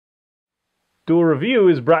Duel Review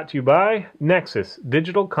is brought to you by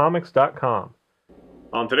NexusDigitalComics.com.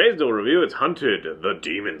 On today's Duel Review, it's Hunted, the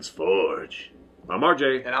Demon's Forge. I'm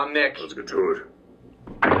RJ. And I'm Nick. Let's get to it.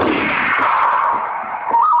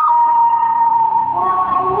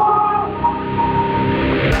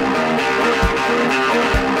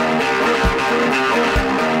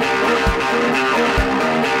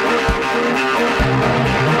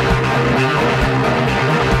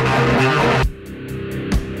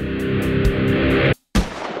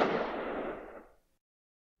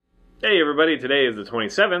 Hey everybody, today is the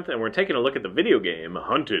 27th, and we're taking a look at the video game,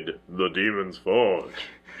 Hunted, the Demon's Forge.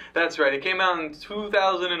 That's right, it came out in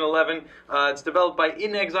 2011. It's developed by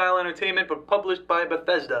In Exile Entertainment, but published by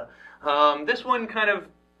Bethesda. This one kind of,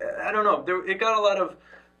 I don't know, it got a lot of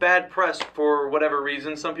bad press for whatever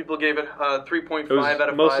reason. Some people gave it 3.5 out of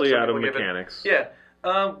 5. Mostly out of mechanics.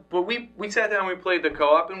 But we sat down, we played the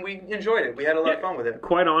co-op, and we enjoyed it. We had a lot of fun with it.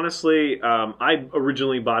 Quite honestly, I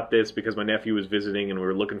originally bought this because my nephew was visiting and we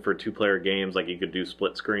were looking for two-player games like you could do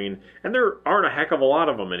split screen, and there aren't a heck of a lot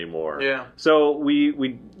of them anymore. Yeah. So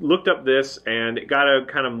we looked up this, and it got a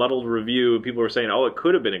kind of muddled review. People were saying, oh, it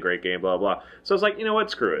could have been a great game, blah, blah. So I was like, you know what,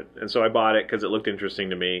 screw it. And so I bought it because it looked interesting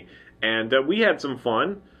to me, and we had some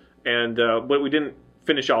fun, and but we didn't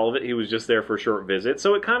finish all of it. He was just there for a short visit,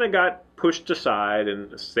 so it kind of got pushed aside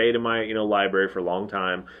and stayed in my library for a long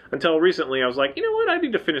time until recently. I was like, you know what, I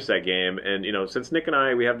need to finish that game, and since Nick and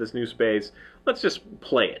I, we have this new space, let's just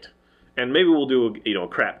play it, and maybe we'll do a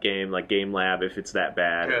crap game like Game Lab if it's that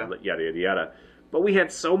bad, yada yada yada. But we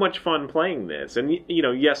had so much fun playing this, and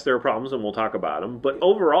yes, there are problems, and we'll talk about them. But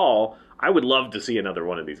overall, I would love to see another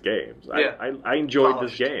one of these games. Yeah. I enjoyed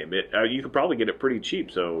this game. You could probably get it pretty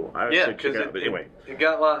cheap, so I would say check it out. But anyway, it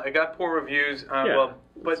got poor reviews.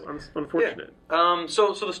 But it's unfortunate. Yeah.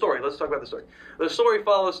 So the story. Let's talk about the story. The story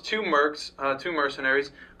follows two mercs, two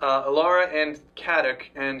mercenaries, Alara and Kadok,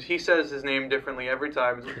 and he says his name differently every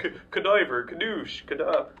time. Kadiver, Kadoosh,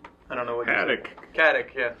 Kadab. I don't know what Kadok.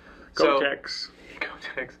 Kadok, yeah. Gotex.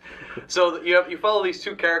 So you follow these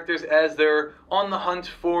two characters as they're on the hunt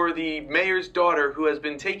for the mayor's daughter, who has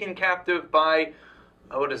been taken captive by,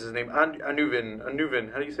 what is his name?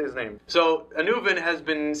 Anuvin. How do you say his name? So Anuvin has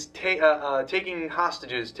been taking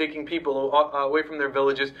hostages, taking people away from their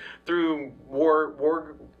villages through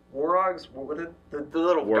wargogs. What is the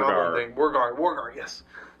little goblin thing? Wargar. Yes.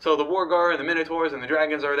 So the Wargar and the Minotaurs and the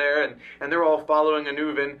dragons are there, and they're all following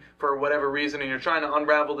Anuvin for whatever reason, and you're trying to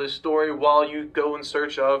unravel this story while you go in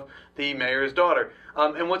search of the mayor's daughter.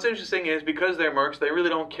 And what's interesting is, because they're mercs, they really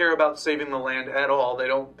don't care about saving the land at all. They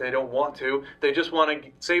don't want to. They just want to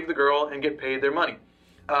save the girl and get paid their money.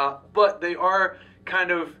 But they are kind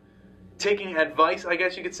of taking advice, I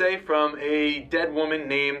guess you could say, from a dead woman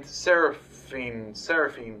named Seraphine,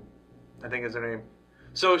 I think is her name.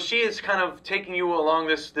 So she is kind of taking you along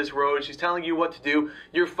this road. She's telling you what to do.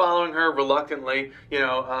 You're following her reluctantly.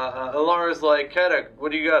 Alara's like, Kadok,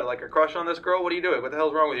 what do you got? Like a crush on this girl? What are you doing? What the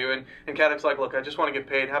hell's wrong with you? And Kadok's like, look, I just want to get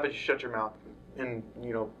paid. How about you shut your mouth? In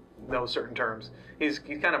no certain terms. He's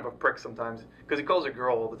kind of a prick sometimes because he calls her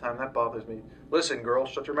girl all the time. That bothers me. Listen, girl,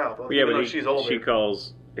 shut your mouth. Well, yeah, but she's older. She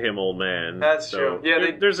calls him old man. That's true.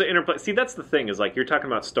 Yeah, there's an interplay. See, that's the thing, is like you're talking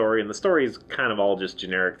about story, and the story is kind of all just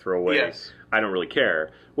generic throwaway. Yes. I don't really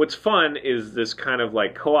care. What's fun is this kind of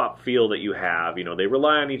like co-op feel that you have. They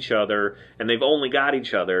rely on each other, and they've only got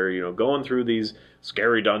each other, going through these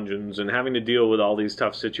scary dungeons and having to deal with all these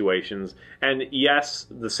tough situations. And yes,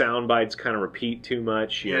 the sound bites kind of repeat too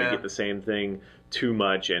much. You get the same thing too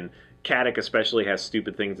much, and Kadok especially has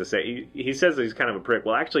stupid things to say. He says that he's kind of a prick.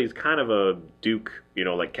 Well, actually, he's kind of a Duke,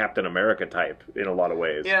 like Captain America type in a lot of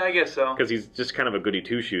ways. Yeah, I guess so. Because he's just kind of a goody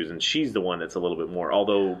two-shoes, and she's the one that's a little bit more.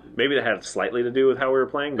 Although, maybe that had slightly to do with how we were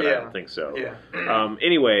playing, but I don't think so. Yeah.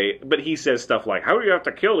 Anyway, but he says stuff like, how do you have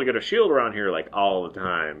to kill to get a shield around here, like, all the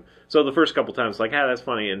time. So the first couple times, like, that's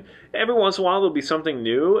funny. And every once in a while, there'll be something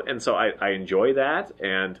new, and so I enjoy that.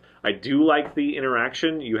 And I do like the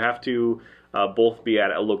interaction. You have to both be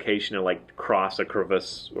at a location and like cross a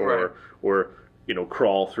crevice or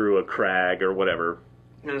crawl through a crag or whatever.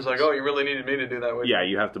 And it's like, oh, you really needed me to do that with you. Yeah,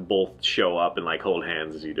 you have to both show up and like hold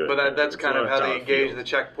hands as you do it. But that's kind of how they engage the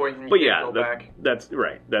checkpoint, and you can't go back. That's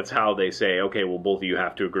right. That's how they say, okay, well, both of you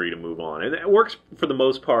have to agree to move on. And it works for the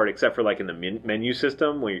most part, except for like in the menu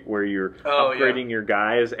system where you're upgrading your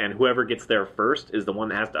guys, and whoever gets there first is the one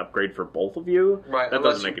that has to upgrade for both of you. Right, that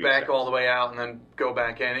unless doesn't you make any back sense. all the way out and then go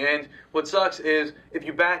back in. And what sucks is, if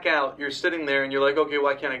you back out, you're sitting there and you're like, okay,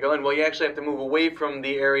 why can't I go in? Well, you actually have to move away from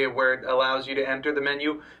the area where it allows you to enter the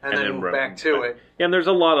menu, and then move back to it. And there's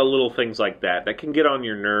a lot of little things like that can get on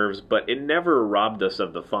your nerves, but it never robbed us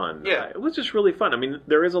of the fun. Yeah. It was just really fun. I mean,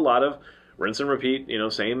 there is a lot of rinse and repeat,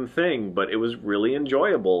 same thing, but it was really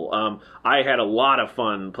enjoyable. I had a lot of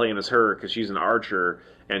fun playing as her because she's an archer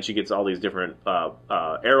and she gets all these different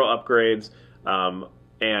arrow upgrades.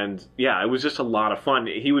 And yeah, it was just a lot of fun.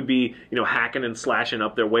 He would be, hacking and slashing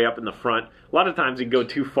up there way up in the front. A lot of times he'd go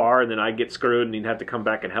too far and then I'd get screwed and he'd have to come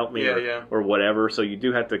back and help me or whatever. So you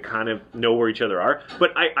do have to kind of know where each other are.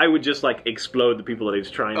 But I would just like explode the people that he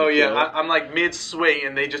was trying to kill. I'm like mid-swing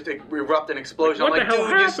and they just erupt in explosion. What I'm like, the hell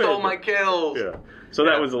dude, you happened? stole my kills. Yeah. So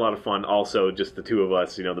that was a lot of fun. Also, just the two of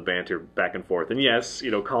us, the banter back and forth. And yes,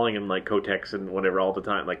 calling him like Kotex and whatever all the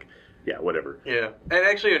time. Like, yeah, whatever. Yeah. And it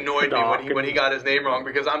actually annoyed me when he got his name wrong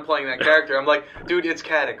because I'm playing that character. I'm like, dude, it's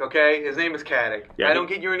Caddick, okay? His name is Caddick. Yeah, I don't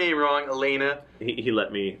get your name wrong, Elena. He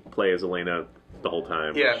let me play as Elena the whole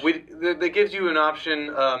time. Yeah, that gives you an option.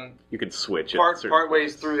 You can switch part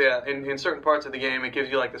ways through. Yeah, in certain parts of the game, it gives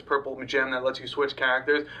you like this purple gem that lets you switch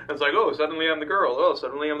characters. And it's like, oh, suddenly I'm the girl. Oh,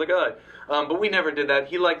 suddenly I'm the guy. But we never did that.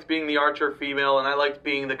 He liked being the archer female, and I liked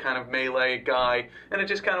being the kind of melee guy, and it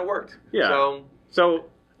just kind of worked. Yeah. So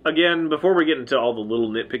again, before we get into all the little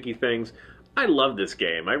nitpicky things, I love this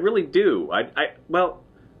game. I really do.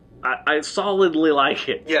 I solidly like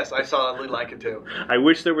it. Yes, I solidly like it too. I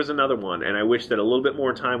wish there was another one, and I wish that a little bit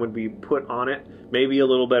more time would be put on it. Maybe a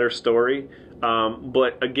little better story.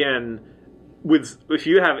 But again, if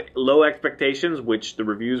you have low expectations, which the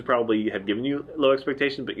reviews probably have given you low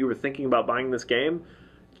expectations, but you were thinking about buying this game,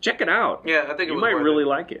 check it out. Yeah, I think you might really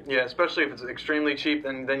like it. Yeah, especially if it's extremely cheap,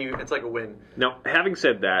 then it's like a win. Now, having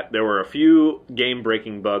said that, there were a few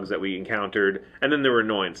game-breaking bugs that we encountered, and then there were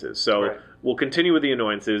annoyances. So we'll continue with the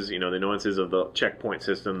annoyances. The annoyances of the checkpoint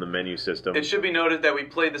system, the menu system. It should be noted that we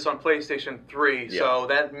played this on PlayStation 3, so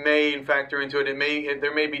that may factor into it.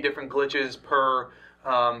 There may be different glitches per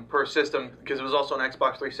system because it was also on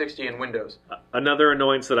Xbox 360 and Windows. Another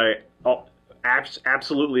annoyance that I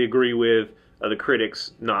absolutely agree with the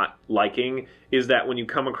critics not liking is that when you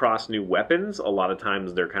come across new weapons, a lot of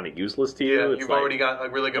times they're kind of useless to you. Yeah, it's you've already got a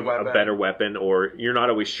really good weapon. A better weapon, or you're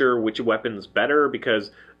not always sure which weapon's better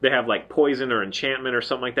because they have like poison or enchantment or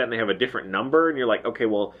something like that, and they have a different number, and you're like, okay,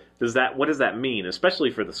 well, what does that mean?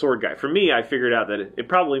 Especially for the sword guy. For me, I figured out that it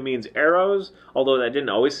probably means arrows, although that didn't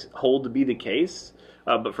always hold to be the case.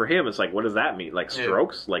 But for him, it's like, what does that mean? Like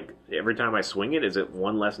strokes? Yeah. Like every time I swing it, is it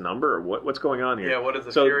one less number, or what's going on here? Yeah, what is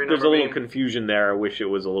the fury number? So there's a little confusion there. I wish it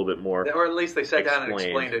was a little bit more, or at least they sat down and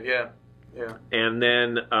explained it. Yeah. Yeah. And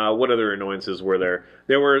then what other annoyances were there?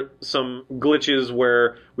 There were some glitches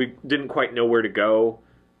where we didn't quite know where to go,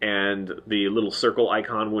 and the little circle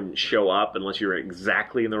icon wouldn't show up unless you were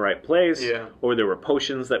exactly in the right place. Yeah. Or there were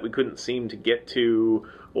potions that we couldn't seem to get to,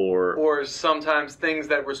 or sometimes things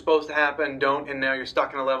that were supposed to happen don't, and now you're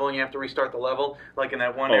stuck in a level and you have to restart the level, like in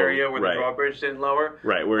that one area where the drawbridge didn't lower.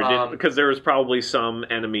 Right, where it didn't, because there was probably some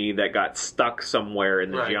enemy that got stuck somewhere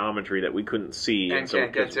in the geometry that we couldn't see, and so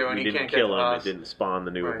can't get to, and we he didn't can't kill get him. to us. It didn't spawn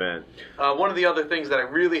the new event. One of the other things that I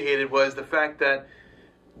really hated was the fact that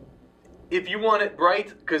if you want it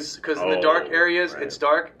bright, because in the dark areas it's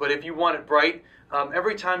dark, but if you want it bright,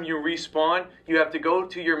 every time you respawn, you have to go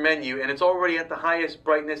to your menu, and it's already at the highest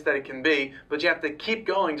brightness that it can be, but you have to keep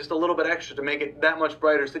going just a little bit extra to make it that much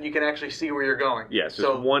brighter so that you can actually see where you're going. Yes,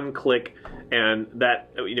 just one click, and that,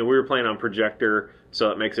 we were playing on projector,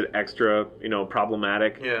 so it makes it extra,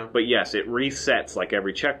 problematic. Yeah. But yes, it resets like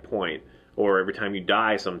every checkpoint, or every time you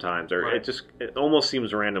die sometimes, or it almost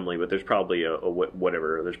seems randomly, but there's probably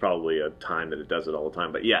there's probably a time that it does it all the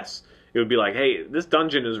time. But yes, it would be like, hey, this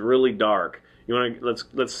dungeon is really dark. You want to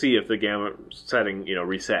let's see if the gamma setting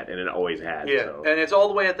reset, and it always has. Yeah, so. And it's all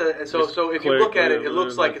the way at the so if you look at it, it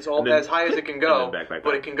looks like it's all as high as it can go, back.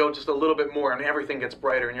 But it can go just a little bit more, and everything gets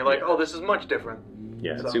brighter, and you're like, oh, this is much different.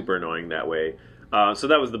 Yeah, it's super annoying that way. So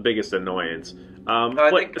that was the biggest annoyance.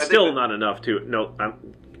 But still not enough to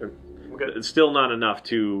It's still not enough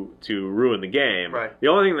to ruin the game. Right. The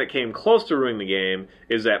only thing that came close to ruining the game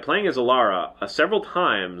is that playing as Alara several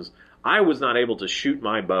times, I was not able to shoot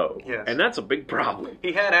my bow. Yes. And that's a big problem.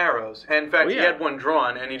 He had arrows. And in fact, he had one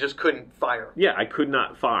drawn, and he just couldn't fire. Yeah, I could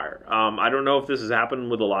not fire. I don't know if this has happened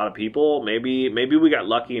with a lot of people. Maybe we got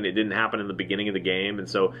lucky and it didn't happen in the beginning of the game, and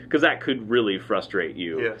so because that could really frustrate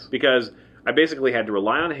you. Yes. Because I basically had to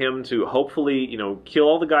rely on him to hopefully, kill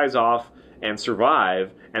all the guys off and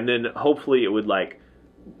survive, and then hopefully it would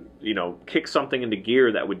kick something into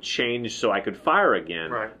gear that would change so I could fire again.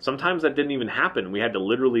 Right. Sometimes that didn't even happen. We had to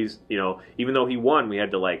literally, even though he won, we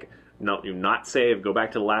had to not save, go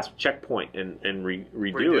back to the last checkpoint and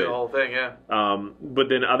redo it. The whole thing, yeah. But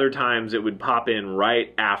then other times it would pop in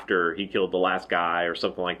right after he killed the last guy or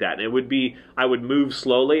something like that. And it would be, I would move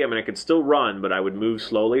slowly. I mean, I could still run, but I would move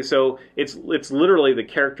slowly. So it's literally the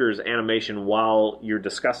character's animation while you're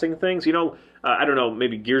discussing things. You know, I don't know,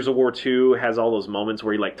 maybe Gears of War 2 has all those moments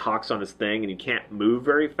where he like talks on his thing and you can't move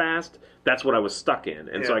very fast. That's what I was stuck in.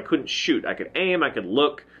 And so I couldn't shoot. I could aim, I could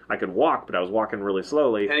look, I could walk, but I was walking really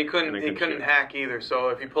slowly. And he couldn't hack either. So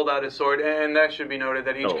if he pulled out his sword, and that should be noted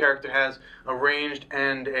that each character has a ranged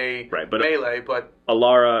and a melee. But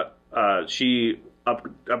Alara, she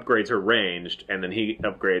upgrades her ranged, and then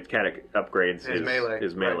Caddock upgrades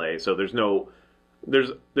his melee. Right. So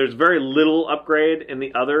there's very little upgrade in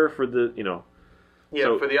the other for the Yeah,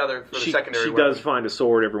 so for the secondary She does find a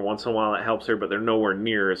sword every once in a while that helps her, but they're nowhere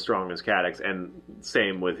near as strong as Caddock's, and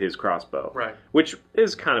same with his crossbow. Right. Which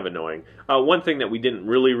is kind of annoying. One thing that we didn't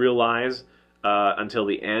really realize until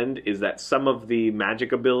the end is that some of the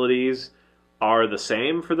magic abilities are the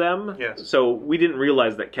same for them. Yes. So we didn't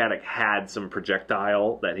realize that Caddock had some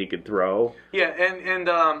projectile that he could throw. Yeah, and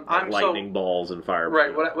I'm lightning balls and fire.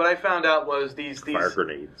 Right. What I found out was these fire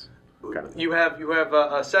grenades. Kind of. You have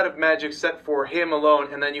a set of magic set for him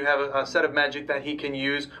alone, and then you have a set of magic that he can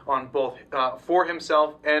use on both for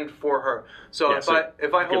himself and for her. So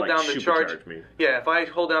if I hold down the charge, if I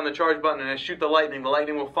hold down the charge button and I shoot the lightning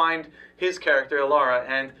will find his character Alara,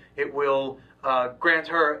 and it will grant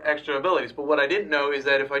her extra abilities. But what I didn't know is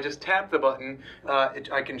that if I just tap the button,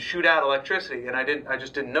 I can shoot out electricity, and I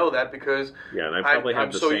just didn't know that because and I probably have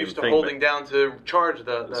I'm so used to holding down to charge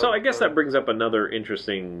the. So I guess that brings up another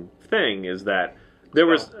interesting thing is that there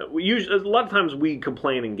was usually a lot of times we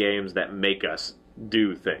complain in games that make us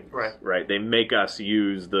do things. Right. They make us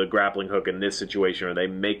use the grappling hook in this situation, or they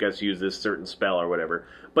make us use this certain spell or whatever.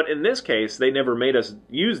 But in this case, they never made us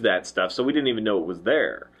use that stuff, so we didn't even know it was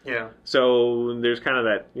there. Yeah. So there's kind of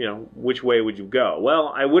that, which way would you go?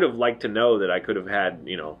 Well, I would have liked to know that I could have had,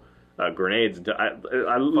 grenades.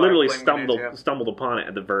 I literally stumbled upon it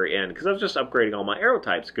at the very end because I was just upgrading all my arrow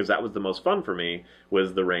types because that was the most fun for me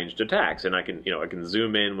was the ranged attacks, and I can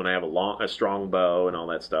zoom in when I have a strong bow and all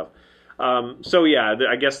that stuff. So yeah,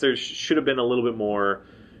 I guess there should have been a little bit more,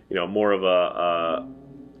 more of a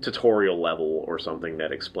tutorial level or something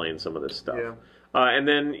that explains some of this stuff. Yeah. And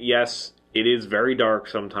then yes, it is very dark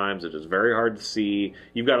sometimes. It is very hard to see.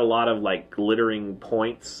 You've got a lot of like glittering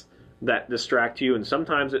points that distract you, and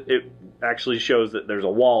sometimes it actually shows that there's a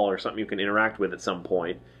wall or something you can interact with at some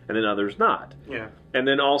point, and then others not. Yeah. And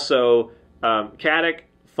then also, Caddock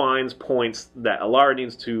finds points that Alara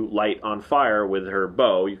needs to light on fire with her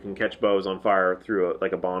bow. You can catch bows on fire through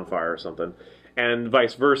a bonfire or something, and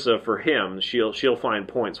vice versa for him. She'll find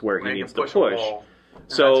points where he needs to push.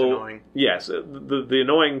 So yes, the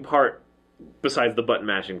annoying part, besides the button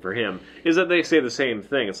mashing for him, is that they say the same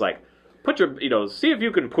thing. It's like, put your, see if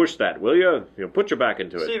you can push that, will you? Put your back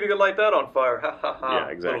into it. See if you can light that on fire. Ha ha ha. Yeah,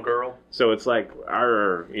 exactly. Little girl. So it's like,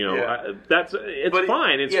 it's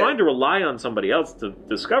fine. It's fine to rely on somebody else to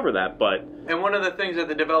discover that, but. And one of the things that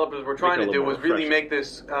the developers were trying to do was really make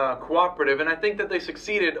this cooperative, and I think that they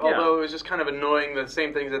succeeded. Although it was just kind of annoying, the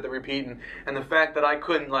same things that they repeat, and the fact that I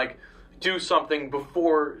couldn't do something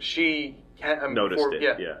before she noticed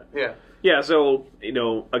it. Yeah. Yeah, so,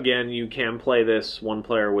 again, you can play this one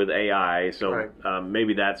player with AI, so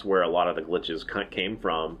maybe that's where a lot of the glitches came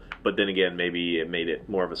from. But then again, maybe it made it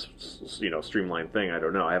more of a streamlined thing. I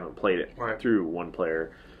don't know. I haven't played it through one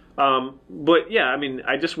player. But yeah, I mean,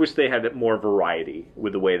 I just wish they had more variety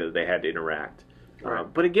with the way that they had to interact.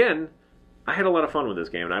 But again, I had a lot of fun with this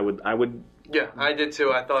game, and I would. Yeah, I did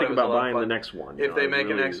too. I thought think it was about a lot buying of fun. the next one. If they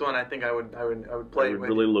make a next one, I think I would play it with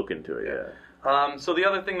really look into it. Yeah. So the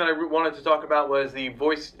other thing that I wanted to talk about was the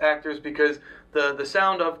voice actors, because the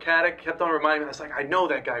sound of Caddock kept on reminding me. I was like, I know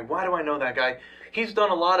that guy. Why do I know that guy? He's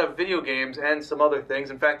done a lot of video games and some other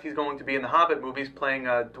things. In fact, he's going to be in the Hobbit movies playing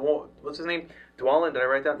what's his name? Dwalin. Did I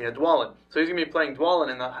write that? Yeah, Dwalin. So he's going to be playing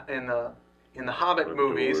Dwalin in the Hobbit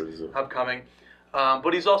movies upcoming.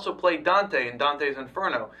 But he's also played Dante in Dante's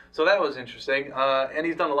Inferno. So that was interesting. And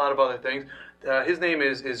he's done a lot of other things. His name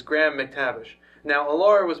is Graham McTavish. Now,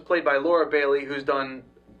 Alara was played by Laura Bailey, who's done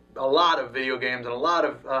a lot of video games and a lot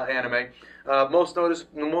of anime. Most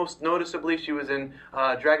noticeably, she was in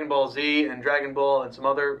Dragon Ball Z and Dragon Ball and some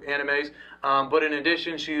other animes. But in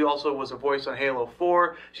addition, she also was a voice on Halo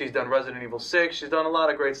 4. She's done Resident Evil 6. She's done a lot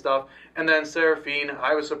of great stuff. And then Seraphine,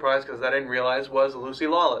 I was surprised because I didn't realize, was Lucy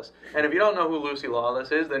Lawless. And if you don't know who Lucy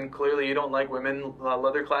Lawless is, then clearly you don't like women,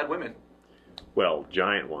 leather-clad women. Well,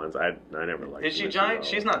 giant ones. I never liked. Is she Witches giant? at all.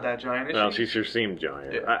 She's not that giant, is Well, she? she sure seemed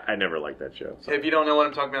giant. Yeah. I never liked that show. So. If you don't know what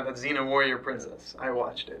I'm talking about, that's Xena Warrior Princess. I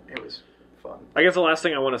watched it. It was fun. I guess the last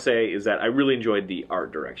thing I want to say is that I really enjoyed the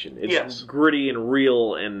art direction. It's Yes. gritty and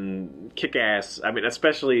real and kick-ass. I mean,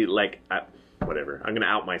 especially, like, whatever. I'm going to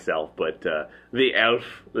out myself, but the elf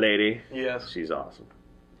lady, Yes. she's awesome.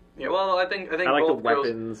 Yeah, well, I think I like both the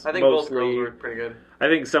weapons, girls. I think both mostly. girls were pretty good. I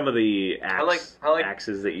think some of the I like-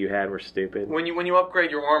 axes that you had were stupid. When you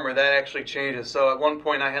upgrade your armor, that actually changes. So at one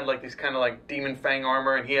point, I had like these kind of like demon fang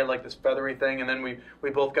armor, and he had like this feathery thing, and then we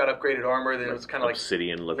both got upgraded armor. Then it was kind of like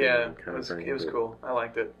obsidian looking kind of thing. It was cool. I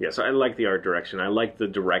liked it. Yeah, so I like the art direction. I like the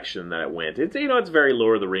direction that it went. It's it's very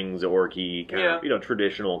Lord of the Rings, orky kind of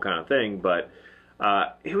traditional kind of thing, but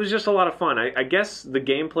it was just a lot of fun. I guess the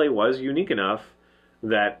gameplay was unique enough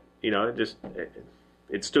that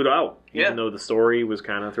it stood out, even though the story was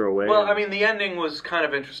kind of throwaway. Well, I mean, the ending was kind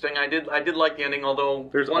of interesting. I did like the ending, although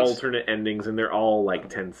there's alternate endings, and they're all like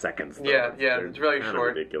 10 seconds. Though. Yeah, They're it's really kind of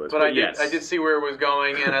short. ridiculous. But I did see where it was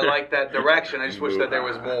going, and I liked that direction. I just wish that there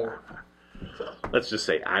was more. So. Let's just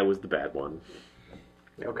say I was the bad one.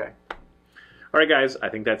 Okay. All right, guys, I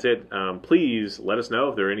think that's it. Please let us know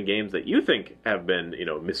if there are any games that you think have been,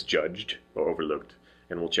 misjudged or overlooked,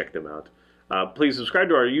 and we'll check them out. Please subscribe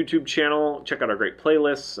to our YouTube channel. Check out our great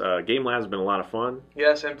playlists. Game Lab has been a lot of fun.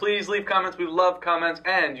 Yes, and please leave comments. We love comments,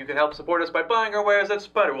 and you can help support us by buying our wares at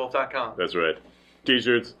SpiderWolf.com. That's right.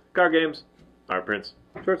 T-shirts, card games, art prints,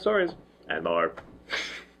 short stories, and more.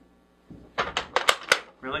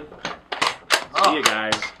 Really? See you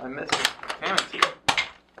guys. I missed it. Damn it.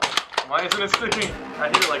 Why isn't it sticking? I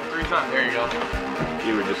hit it like 3 times. There you go.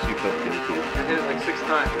 You were just, you felt guilty. I hit it like 6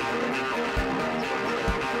 times.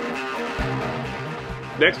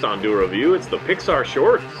 Next on Duel Review, it's the Pixar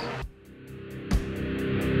shorts.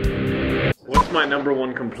 What's my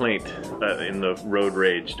 #1 complaint in the road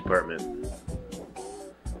rage department?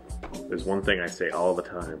 There's one thing I say all the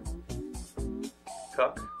time.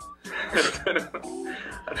 Cuck?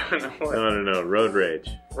 I don't know what. No, road rage.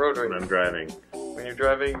 Road rage. When I'm driving. When you're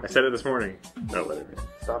driving, I said it this morning. Oh, whatever.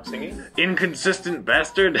 stop singing? Inconsistent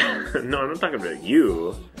bastard! No, I'm not talking about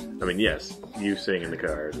you. I mean, yes, you sing in the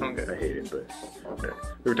car. Okay. I hate it, but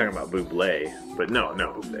we were talking about Buble. But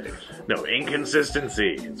no,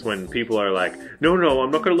 inconsistency. It's when people are like, no,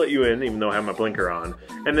 I'm not going to let you in, even though I have my blinker on.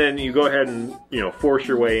 And then you go ahead and, force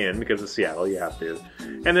your way in, because it's Seattle, you have to.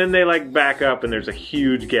 And then they, back up, and there's a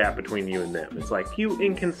huge gap between you and them. It's like, you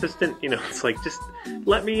inconsistent, it's like, just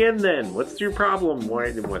let me in then. What's your problem?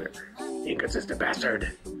 Why, whatever. Inconsistent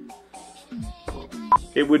bastard.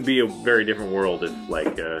 It would be a very different world if,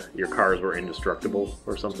 your cars were indestructible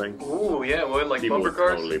or something. Ooh, yeah, what, like People bumper would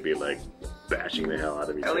cars? totally be, bashing the hell out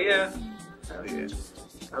of each other. Hell yeah. Hell yeah.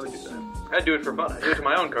 I would do that. I'd do it for fun. I'd do it to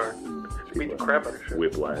my own car. Beat the crap out of shit.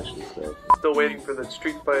 Whiplash and stuff. Still waiting for the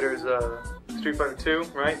Street Fighter 2,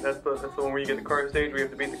 right? That's the one where you get the car stage where you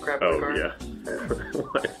have to beat the crap out of the car.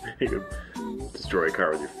 Oh, yeah. You can destroy a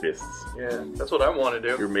car with your fists. Yeah, that's what I want to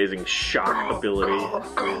do. Your amazing shock ability.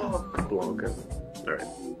 Blanca. Alright.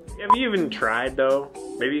 Have you even tried, though?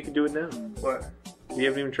 Maybe you could do it now. What? You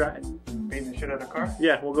haven't even tried. Beating the shit out of a car?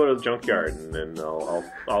 Yeah, we'll go to the junkyard and then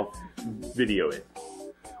I'll video it.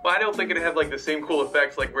 Well, I don't think it'd have the same cool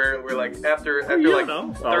effects where after You like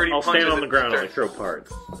know. 30 I'll punches stand on the ground and it throw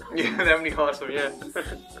parts. Yeah, that'd be awesome. Yeah,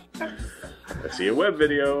 I see a web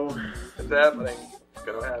video. it's happening. It's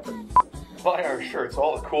gonna happen. Buy our shirts.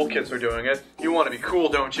 All the cool kids are doing it. You want to be cool,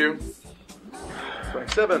 don't you?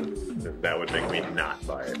 27. That would make me not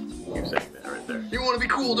buy it. You saying that right there. You want to be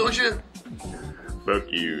cool, don't you?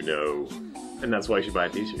 Fuck you, no. And that's why you should buy a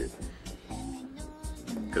t-shirt.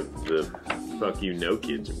 Because the fuck you, no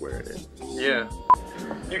kids are wearing it. Yeah.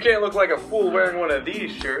 You can't look like a fool wearing one of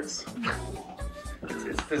these shirts.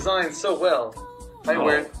 It's designed so well. I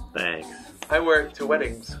wear it. Thanks. I wear it to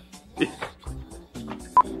weddings.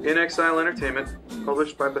 In Exile Entertainment,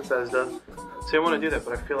 published by Bethesda. See, I want to do that,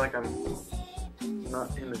 but I feel like I'm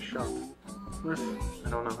not in the shop. I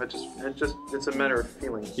don't know. It's a matter of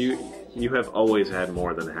feelings. You have always had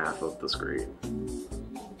more than half of the screen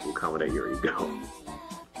to accommodate your ego.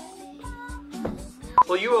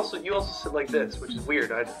 Well, you also sit like this, which is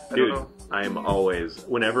weird. I Dude, don't know. I am always,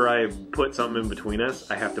 whenever I put something in between us,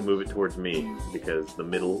 I have to move it towards me because the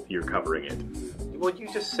middle, you're covering it. Well,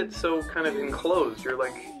 you just sit so kind of enclosed. You're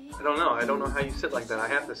like, I don't know. I don't know how you sit like that. I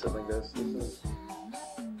have to sit like this. This is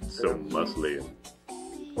So muscly.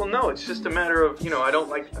 Well, no, it's just a matter of, I don't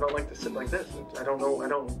like to sit like this. I don't know.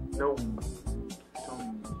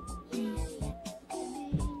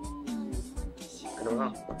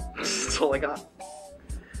 That's all I got.